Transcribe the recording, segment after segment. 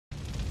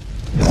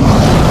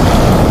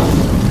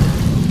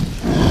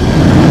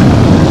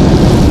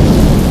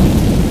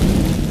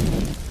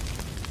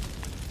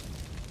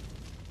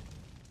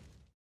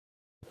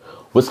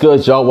What's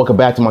good, y'all? Welcome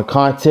back to my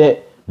content.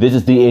 This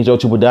is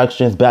DHO2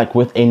 Productions back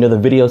with another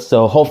video.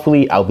 So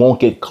hopefully I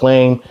won't get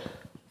claimed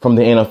from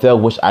the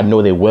NFL, which I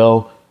know they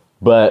will,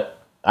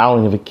 but I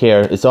don't even care.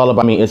 It's all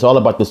about me. It's all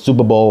about the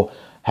Super Bowl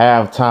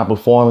halftime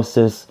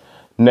performances.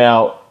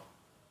 Now,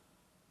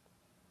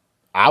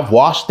 I've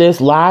watched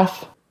this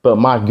live, but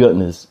my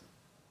goodness,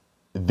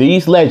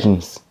 these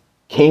legends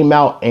came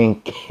out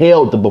and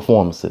killed the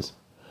performances.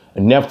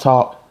 Enough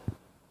talk.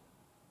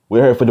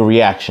 We're here for the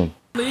reaction.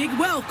 League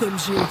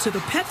welcomes you to the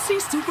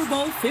Pepsi Super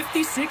Bowl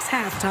 56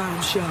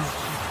 halftime show.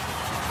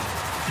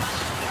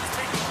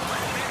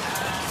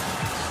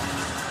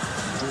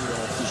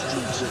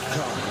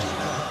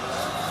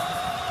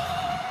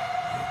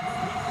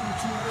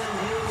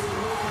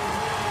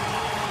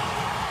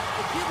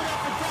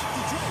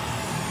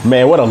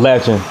 Man, what a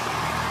legend.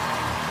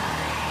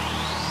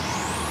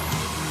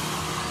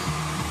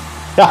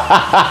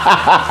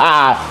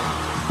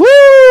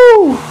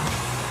 Woo!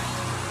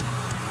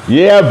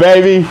 Yeah,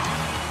 baby.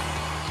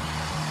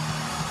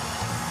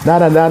 Na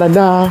na na na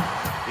na.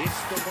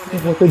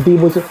 What the D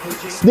was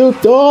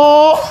Snoop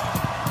Dogg.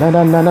 Na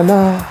na na na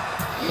na.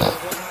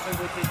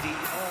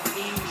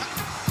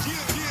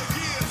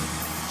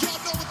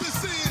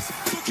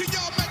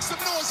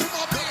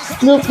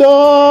 Snoop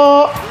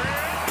Dogg.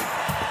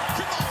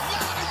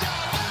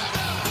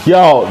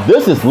 Yo,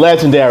 this is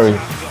legendary.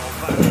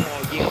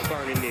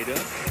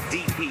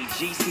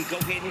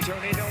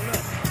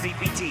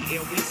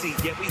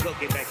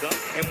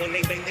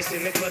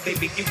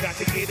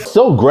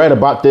 So great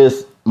about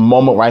this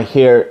moment right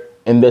here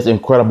in this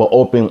incredible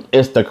opening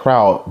is the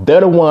crowd.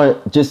 They're the one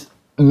just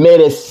made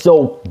it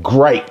so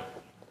great.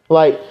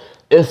 Like,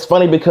 it's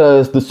funny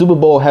because the Super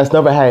Bowl has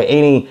never had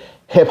any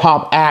hip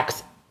hop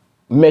acts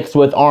mixed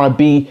with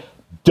R&B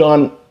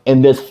done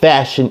in this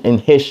fashion in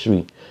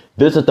history.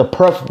 This is the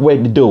perfect way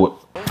to do it.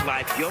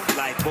 Life, your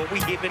life, boy, we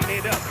giving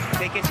it up.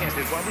 Taking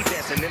chances while we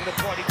dancing in the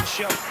party for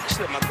show.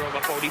 Slip my girl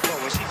by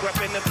 44 and she grew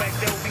up in the back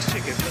there with these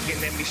chickens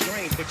looking at me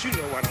strange, but you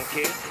know I don't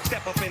care.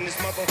 Step up in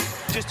this mother,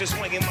 just to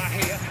swing in my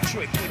hair.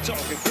 Trick, quit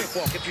talking, quit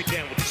walk if you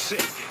down with the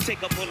shit.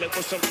 Take a bullet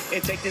with some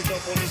and take this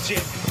dope on this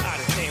jet. Out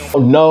of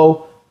town.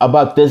 Know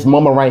about this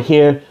moment right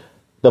here,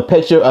 the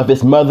picture of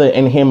his mother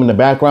and him in the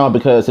background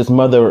because his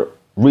mother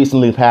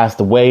recently passed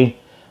away.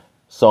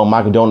 So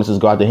my condolences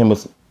go out to him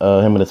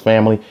and his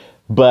family.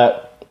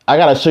 But I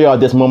gotta show y'all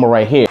this moment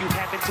right here.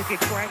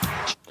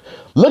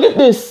 Look at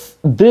this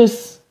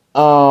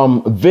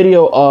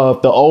video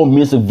of the old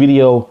music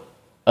video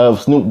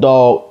of Snoop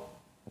Dogg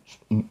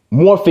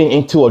morphing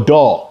into a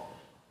dog.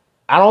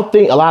 I don't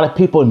think a lot of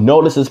people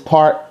notice this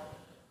part,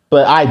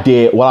 but I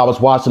did while I was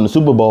watching the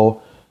Super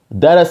Bowl.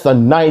 That is a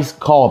nice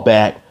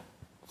callback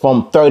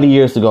from 30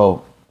 years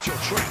ago.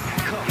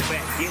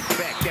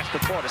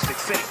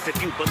 If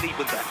you believe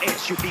in the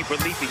S, you be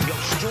relieving your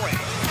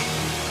strength.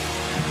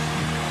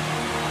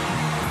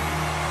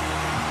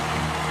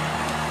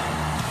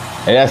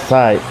 Hey, that's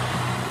tight.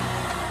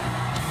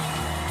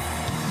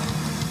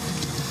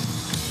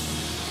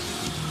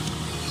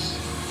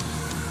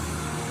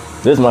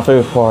 This is my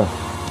favorite part.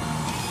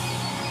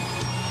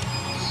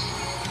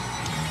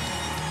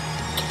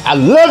 I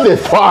love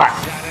this part.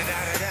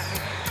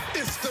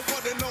 It's the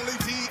one and only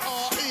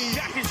D.R.E.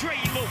 Dr. Dre,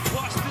 you little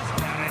busters.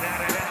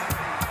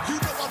 You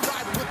know I'm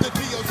riding with the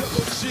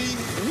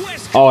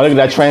D.O.G. Oh, look at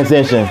that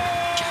transition.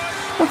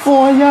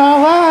 For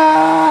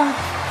y'all.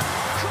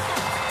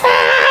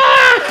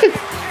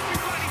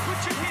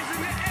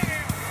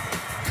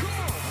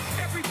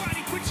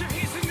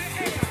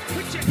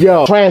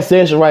 Yo,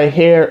 transition right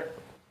here,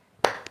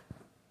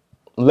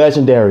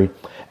 legendary.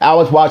 I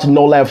was watching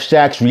No Left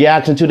Shaq's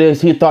reaction to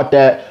this. He thought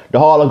that the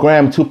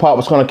hologram Tupac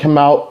was gonna come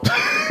out.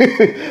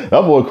 That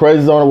boy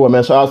crazy on the wood,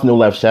 man. Shout out to No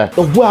Left Shaq.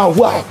 The Wild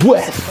Wild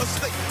West.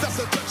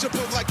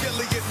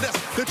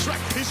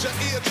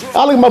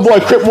 I look at my boy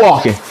Crip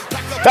walking.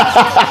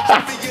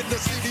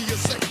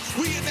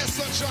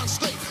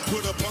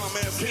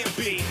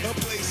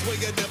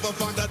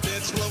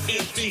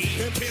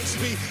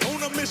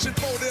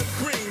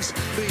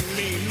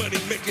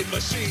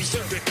 Machines,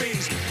 serving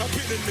things. I've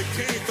been in the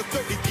game for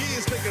 30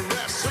 years, making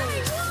rap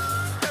songs.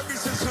 Ever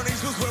since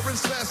Honeys was wearing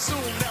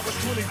Sassoon, now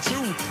it's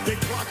 22. They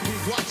clock me,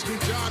 watch me,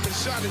 diamond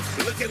shining,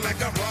 looking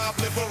like I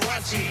robbed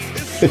Liberace.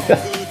 It's all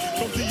good,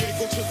 from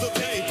Diego to the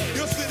Bay.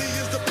 Your city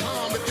is the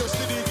palm if your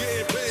city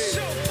get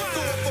paid.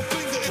 Throw up a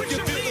finger if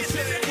you feel the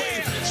same way.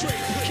 Straight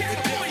with it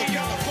down the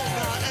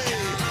California,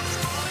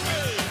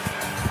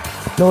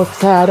 No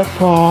time to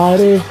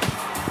party.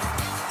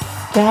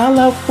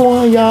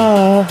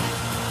 California.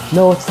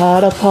 No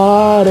time to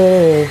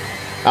party.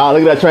 Oh,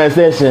 look at that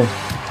transition.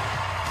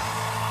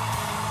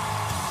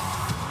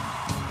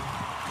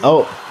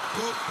 Oh,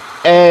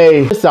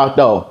 hey, this out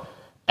though.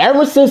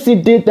 Ever since he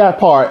did that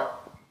part,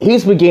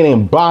 he's been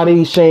getting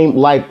body shamed.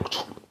 Like,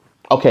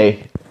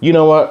 okay, you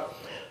know what?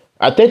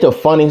 I think the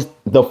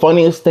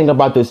funniest thing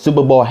about the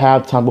Super Bowl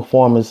halftime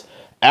performance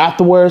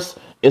afterwards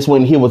is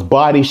when he was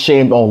body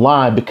shamed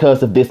online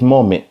because of this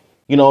moment.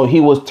 You know, he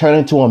was turned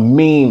into a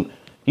meme.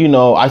 You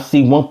know, I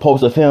see one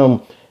post of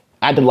him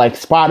acting like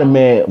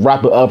Spider-Man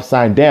wrapped it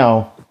upside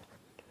down.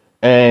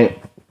 And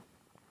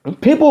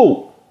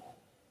people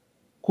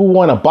who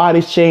want to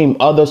body shame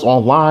others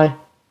online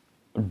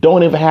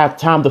don't even have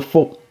time to,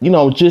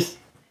 just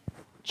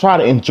try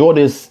to enjoy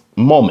this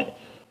moment.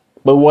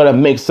 But want to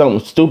make something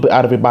stupid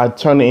out of it by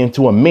turning it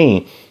into a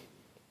meme.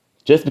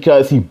 Just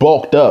because he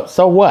bulked up,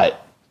 so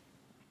what?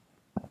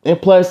 And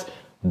plus,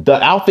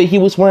 the outfit he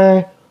was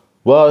wearing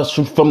was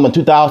from the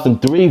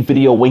 2003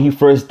 video when he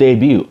first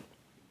debuted.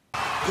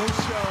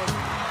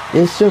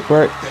 It's your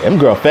birthday. Them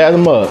girl fast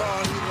him up.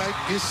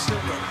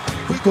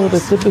 We go to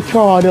sip the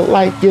card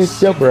like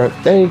it's your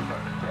birthday.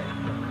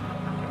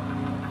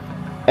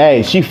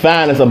 Hey, she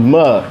fine as a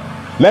mug.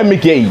 Let me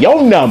get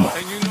your number.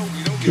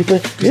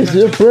 It's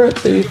your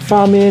birthday.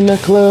 Find me in the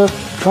club.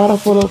 Caught up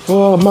for the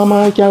floor. Mama,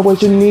 I got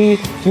what you need.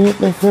 You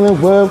ain't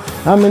feeling well.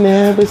 I'm in the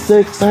having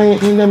sex. I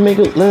ain't in the make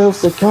it love.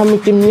 So come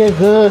and give me a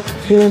hug.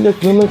 Feeling the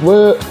feeling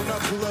well.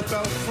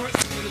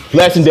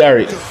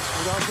 Legendary.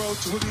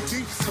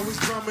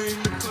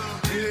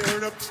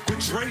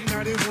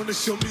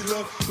 Show me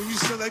love. When you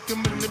sell like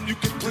them and them, you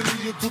get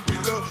plenty of groupie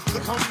love.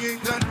 Look, homie,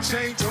 ain't nothing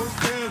changed. Hold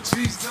down,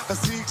 jeez. I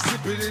see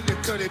exhibit in the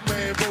cut, it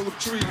man, roll up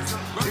trees.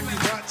 If you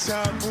watch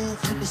how I move,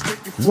 you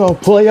mistake me. You gonna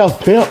play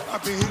out, pimp?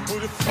 I've been hit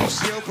with a few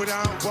shell, but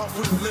I don't walk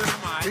with a limp.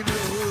 In the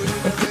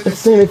hood,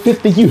 it's in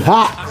 50, you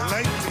hot.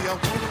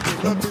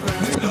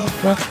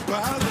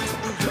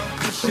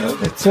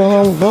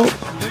 Tell them vote.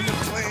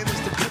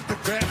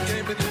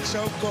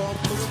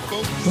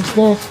 What's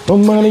that? No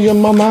money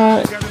on my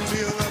mind.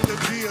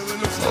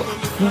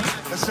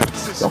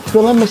 I'm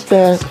feeling my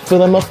stash,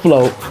 feeling my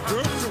float.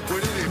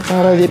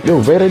 If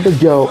you're ready to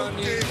go.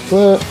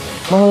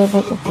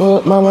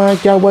 Mama, I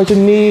got what you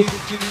need.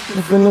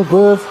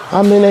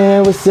 I'm in the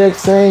hand with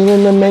sex, I ain't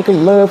in the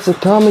making love. So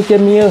come and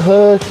give me a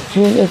hug.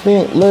 If you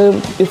ain't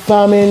love, you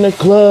find me in the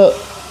club.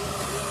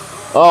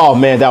 Oh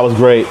man, that was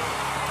great.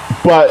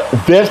 But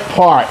this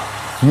part,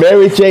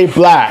 Mary J.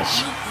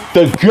 Blige,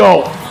 the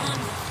GOAT.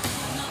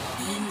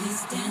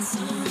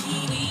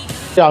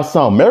 Y'all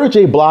saw Mary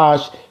J.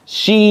 Blige.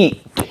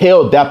 She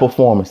killed that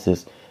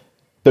performances.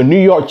 The New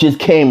York just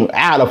came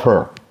out of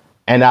her,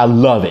 and I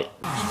love it.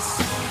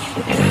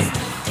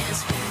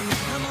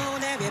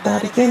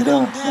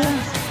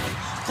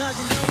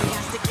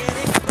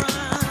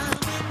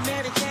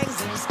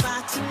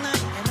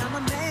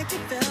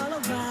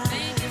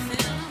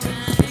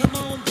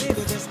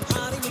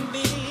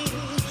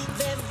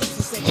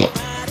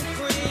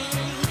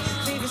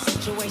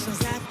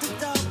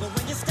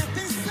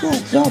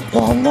 Jump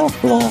on the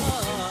floor.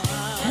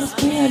 Let's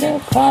get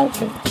that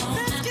party.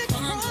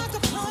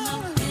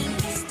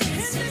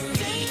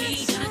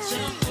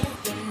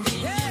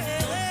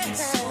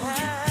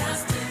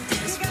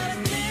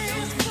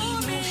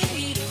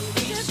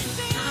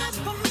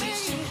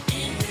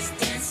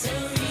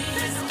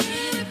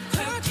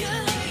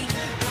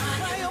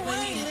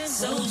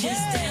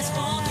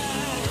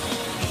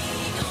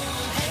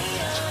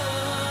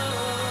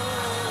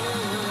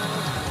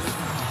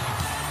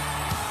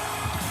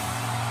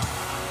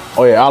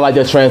 Oh yeah, I like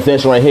that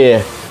transition right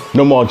here.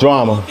 No more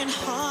drama.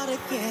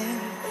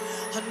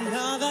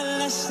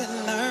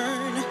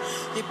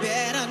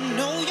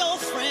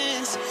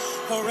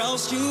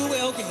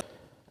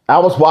 I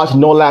was watching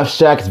No Laugh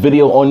Shaq's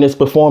video on this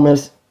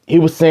performance. He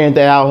was saying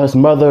that how his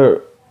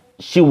mother,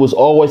 she was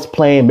always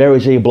playing Mary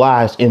J.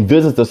 Blige, and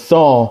this is the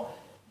song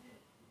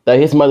that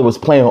his mother was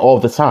playing all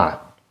the time.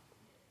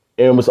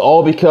 And it was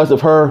all because of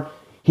her.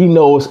 He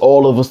knows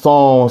all of the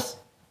songs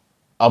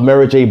of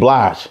Mary J.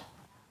 Blige.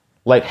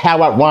 Like,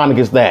 how ironic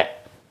is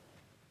that?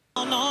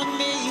 On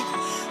me,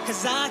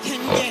 'cause I can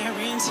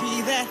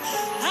guarantee that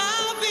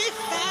I'll be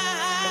fine.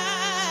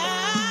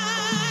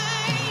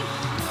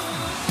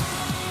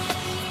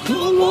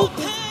 No more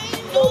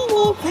pain, no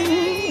more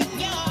pain,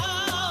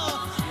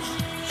 y'all.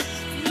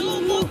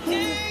 No more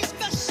pain,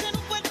 messing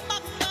with my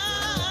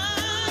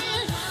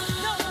mind.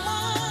 No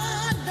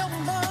more, no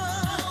more,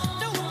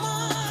 no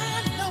more,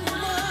 no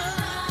more,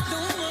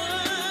 no more,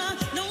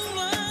 no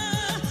more,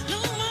 no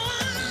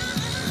more.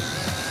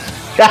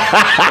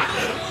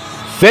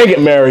 Sing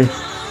it, Mary.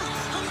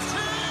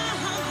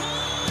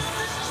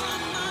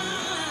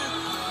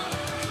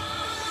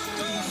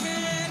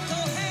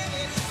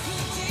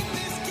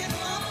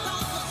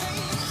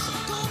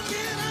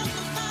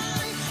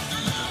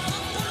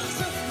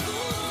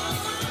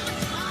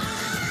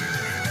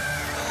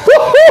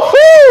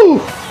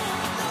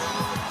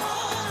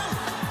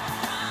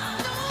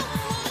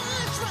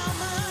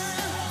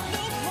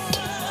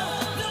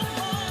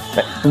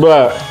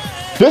 But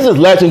this is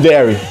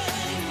legendary.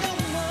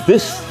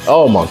 This,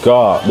 oh my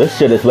God, this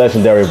shit is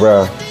legendary,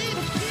 bro.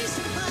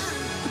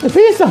 The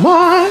piece of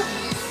mind.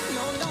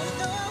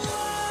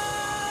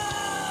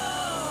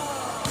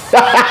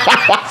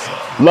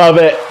 Love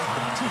it.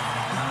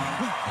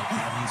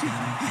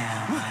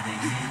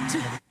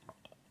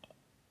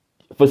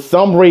 For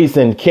some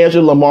reason,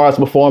 Kendrick Lamar's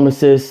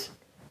performances,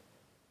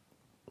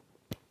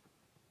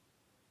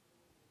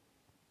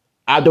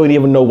 I don't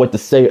even know what to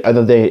say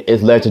other than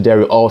it's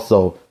legendary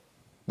also.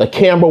 The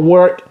camera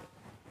work,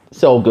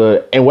 So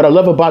good. And what I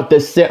love about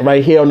this set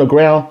right here on the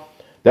ground,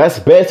 that's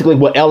basically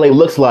what LA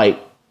looks like.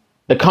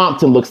 The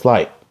Compton looks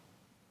like.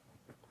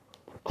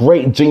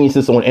 Great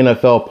geniuses on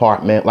NFL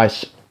part, man. Like,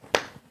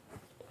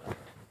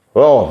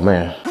 oh,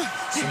 man.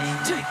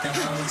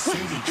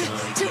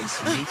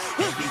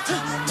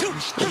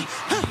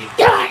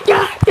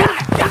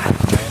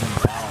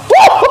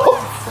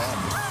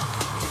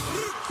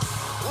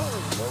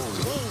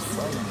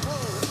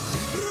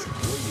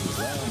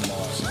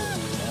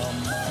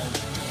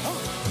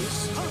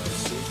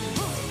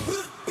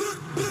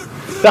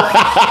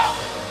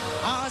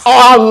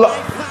 Oh,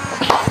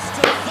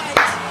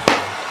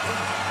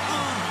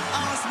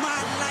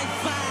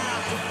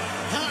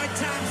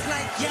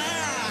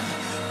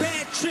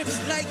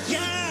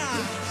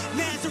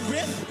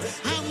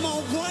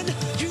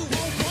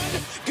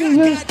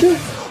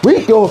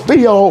 we gon'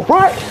 be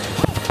alright.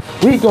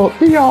 We gon'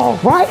 be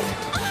alright.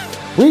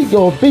 We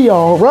gon' be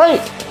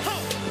alright.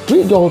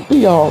 We gon'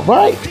 be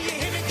alright.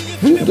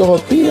 We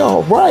gon' be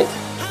alright.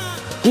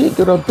 We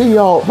gonna be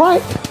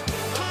alright.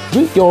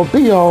 We gonna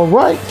be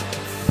alright.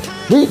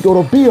 We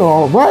gonna be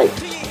alright.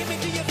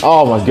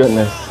 Oh my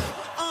goodness.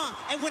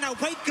 And when I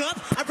wake up,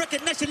 I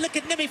recognize you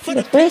looking at me for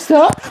the face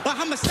up. But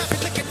I'ma stop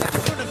and looking at me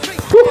from the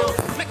face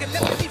down. Make a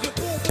level, leave your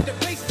boom with the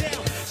face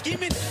down.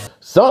 Scheming.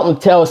 Something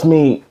tells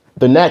me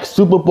the next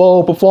Super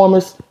Bowl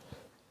performance,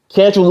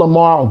 Kendrick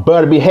Lamar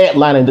better be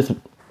headlining this.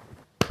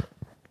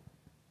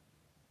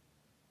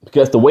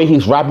 Because the way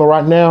he's rapping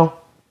right now,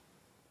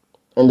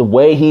 and the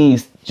way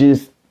he's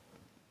just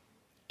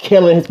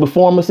killing his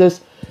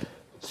performances,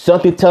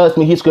 something tells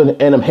me he's going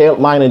to end up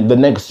headlining the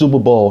next Super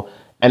Bowl.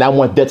 And I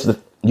want this to,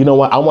 you know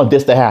what? I want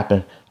this to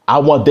happen. I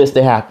want this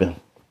to happen.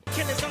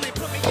 Killers only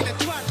put me in the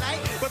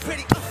twilight, but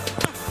pretty,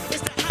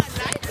 it's the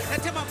highlight. I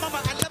tell my mama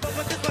I love her,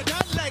 but this what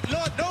I like,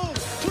 Lord knows.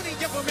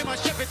 20 of them in my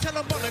Chevy, tell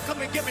them all to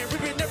come and get me,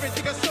 ripping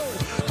everything I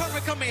sold. Karma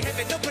come in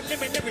heaven, no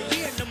preliminary,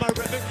 he into my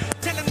record.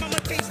 Tell him I'm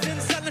a gangster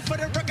and selling for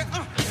the record,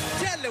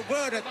 Tell the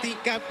world I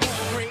think I'm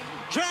great.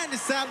 Trying to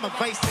side my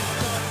vices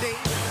all day.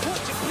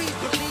 Won't you please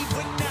believe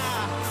it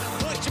now?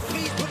 Won't you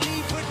please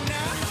believe it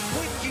now?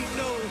 When you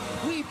know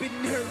we've been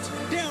hurt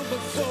down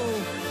before.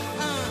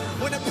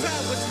 When the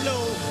pride was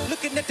low,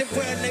 looking at the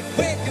world like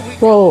where do we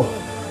Bro, go?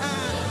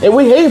 and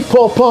we hate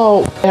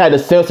Popo. I had to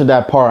censor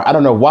that part. I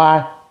don't know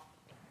why.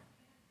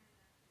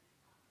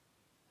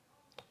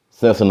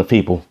 Censoring the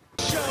people.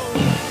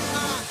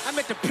 I'm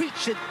at the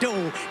preacher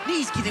door,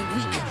 knees getting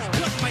weak,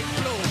 blood might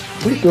flow.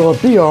 We gonna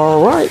be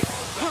alright.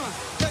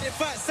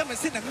 35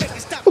 summers in the making,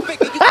 stop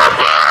faking. You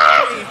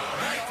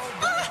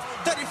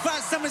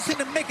 35 summers in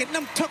the making,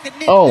 I'm talking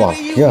in Oh my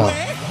God.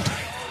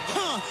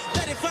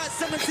 35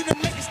 summers in the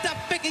making, stop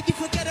faking. You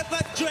forget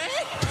about Dre.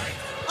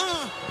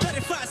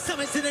 35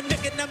 summers in the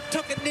making, I'm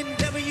talking in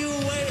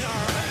WA.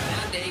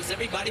 Nowadays,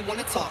 everybody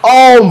wanna talk.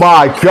 Oh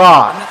my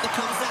God.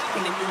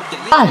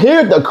 I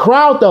hear the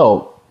crowd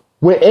though.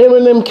 When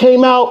Eminem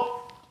came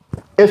out,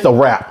 it's a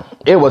rap.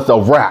 It was a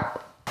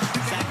rap.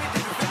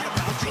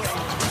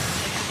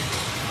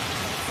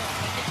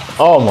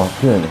 Oh my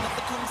goodness.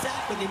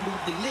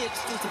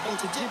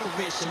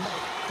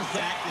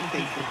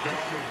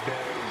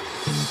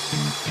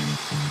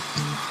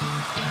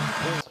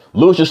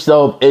 Lose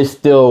Yourself is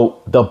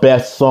still the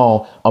best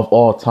song of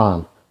all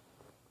time.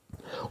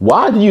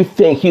 Why do you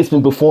think he's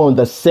been performing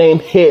the same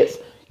hits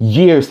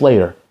years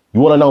later?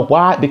 You want to know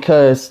why?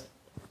 Because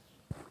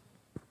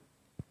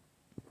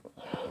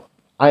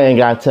I ain't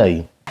got to tell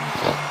you.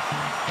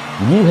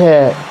 You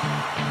had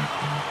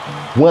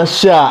one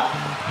shot.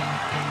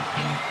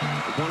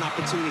 One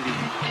opportunity.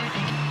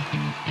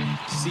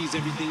 Seize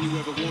everything you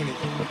ever wanted.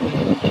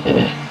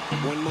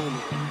 One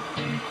moment.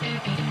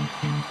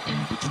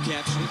 Did you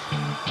capture it?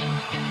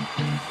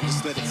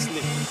 Just let it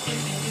slip.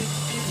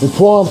 The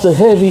palms are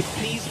heavy.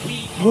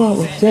 Palms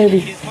are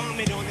heavy.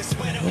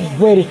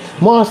 Ready.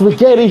 Mom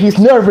spaghetti, he's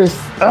nervous.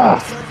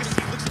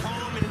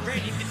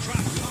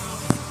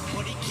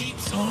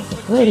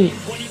 Ready.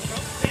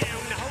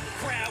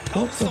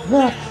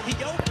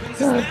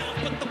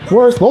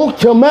 Words won't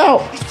come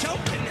out.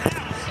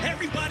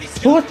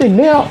 What's it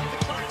now?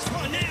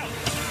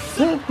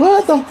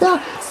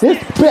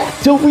 It's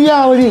back to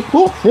reality.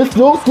 It's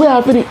no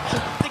gravity.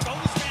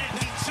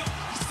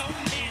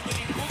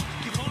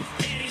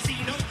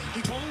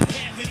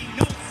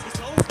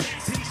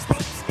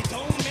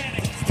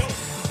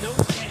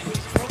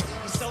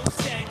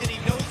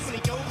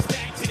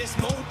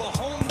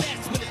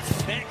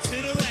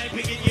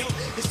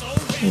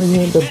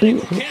 The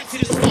beat.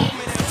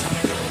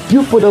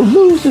 You better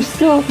lose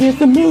yourself. It's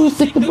the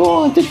music, the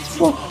bond,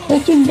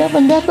 that you never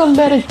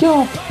let it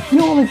go.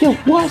 You only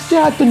get one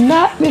shot, do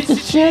not miss a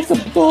chance to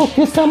blow.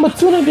 This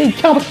opportunity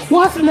comes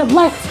once in a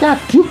lifetime.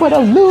 You better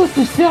lose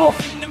yourself.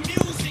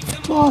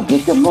 Oh,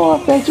 get the more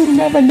that you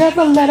never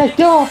let it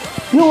go.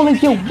 You only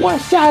get one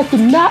shot, do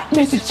not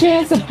miss a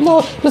chance to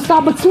blow. This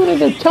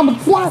opportunity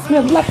comes once in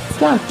a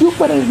lifetime. You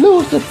better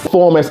lose yourself.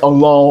 Performance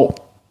alone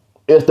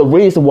is the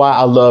reason why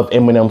I love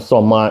Eminem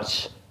so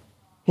much.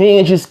 He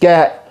ain't just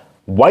got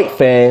white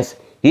fans,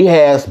 He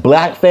has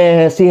black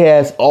fans. He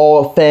has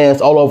all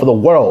fans all over the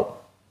world.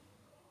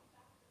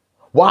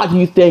 Why do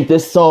you think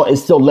this song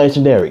is so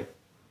legendary?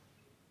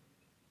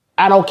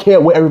 I don't care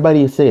what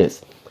everybody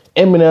says.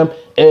 Eminem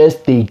is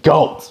the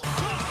GOAT.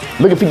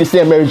 Look at 50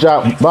 Cent, Mary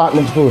J.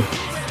 Blige.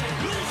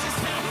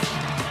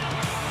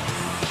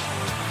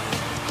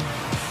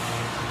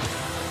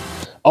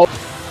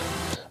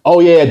 Oh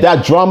yeah,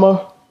 that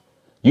drummer,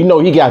 you know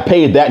he got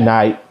paid that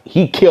night.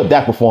 He killed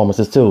that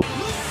performances too.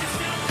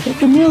 If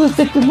the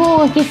music is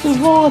wrong,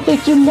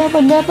 that you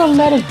never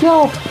let it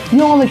go.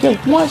 You only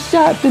get one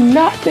shot, do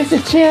not miss a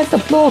chance to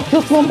blow a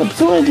kiss one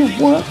between you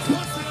one.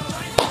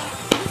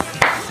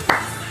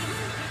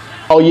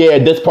 Oh yeah,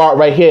 this part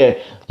right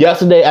here.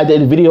 Yesterday I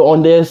did a video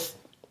on this.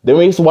 The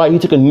reason why he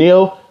took a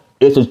kneel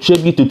is a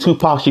tribute to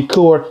Tupac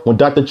Shakur when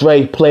Dr.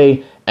 Dre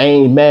played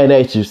Ain't Mad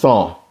At You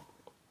song.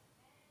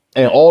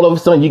 And all of a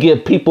sudden you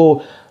get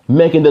people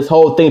making this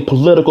whole thing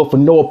political for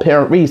no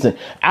apparent reason.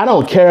 I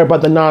don't care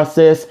about the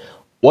nonsense.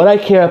 What I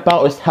care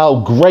about is how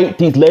great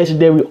these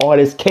legendary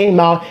artists came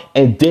out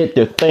and did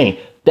their thing.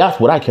 That's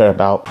what I care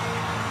about.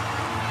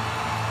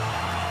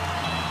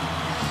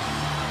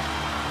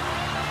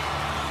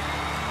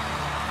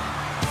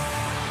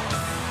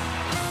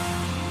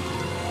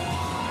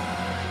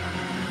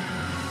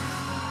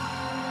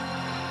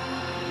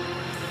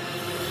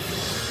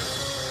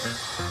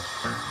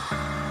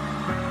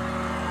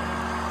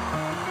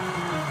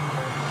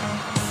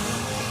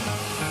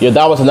 Yeah,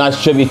 that was a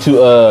nice tribute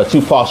to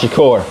Tupac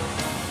Shakur.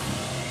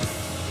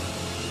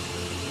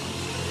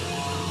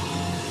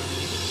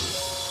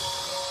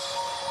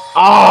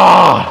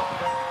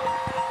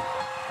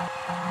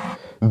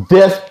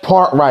 This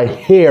part right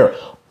here.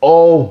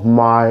 Oh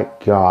my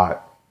God.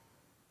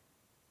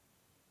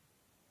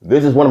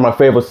 This is one of my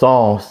favorite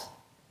songs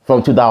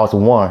from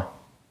 2001.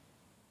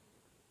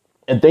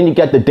 And then you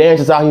got the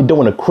dancers out here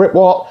doing a crip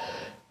walk.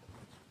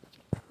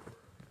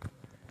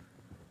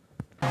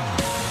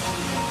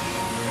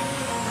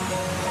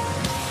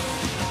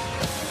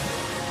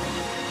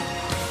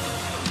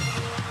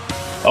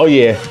 Oh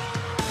yeah.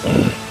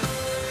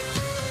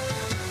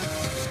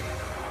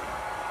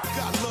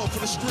 Got love for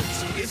the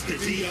streets. It's the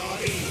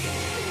DRE.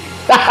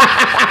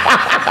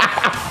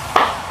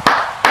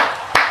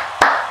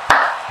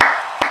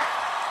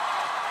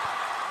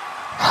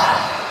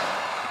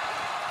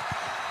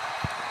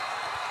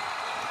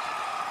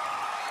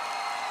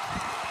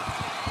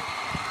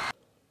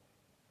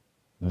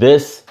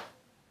 This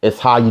is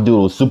how you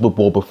do a Super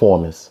Bowl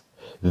performance.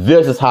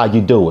 This is how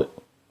you do it.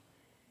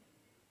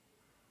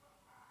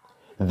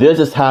 This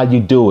is how you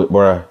do it,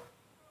 bruh.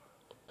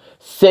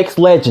 6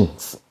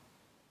 legends.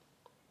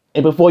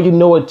 And before you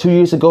know it, 2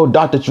 years ago,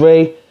 Dr.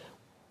 Dre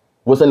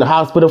was in the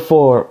hospital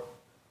for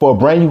a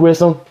brain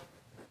aneurysm.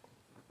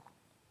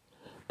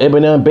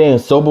 Eminem being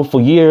sober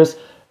for years.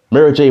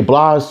 Mary J.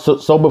 Blige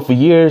sober for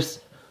years.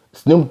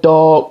 Snoop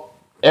Dogg,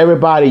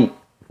 everybody,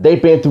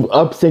 they've been through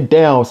ups and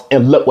downs,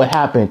 and look what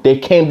happened. They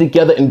came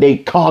together and they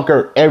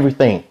conquered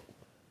everything.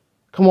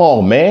 Come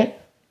on, man.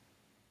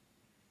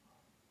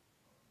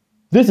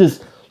 This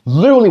is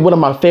literally one of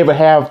my favorite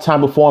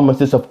halftime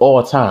performances of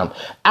all time.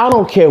 I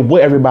don't care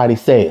what everybody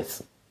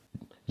says.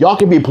 Y'all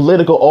can be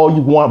political all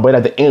you want, but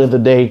at the end of the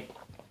day,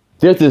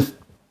 this is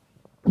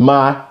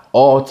my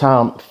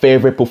all-time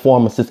favorite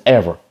performances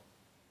ever.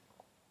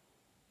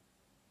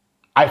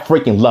 I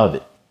freaking love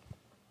it.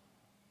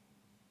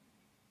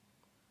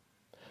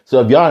 So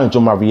if y'all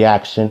enjoy my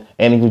reaction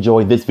and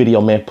enjoy this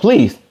video, man,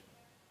 please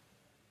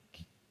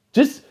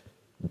just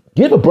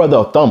give a brother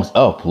a thumbs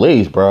up,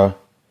 please, bro.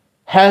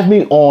 Have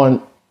me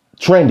on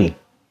trending.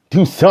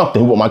 Do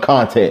something with my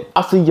content.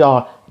 I'll see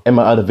y'all in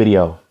my other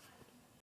video.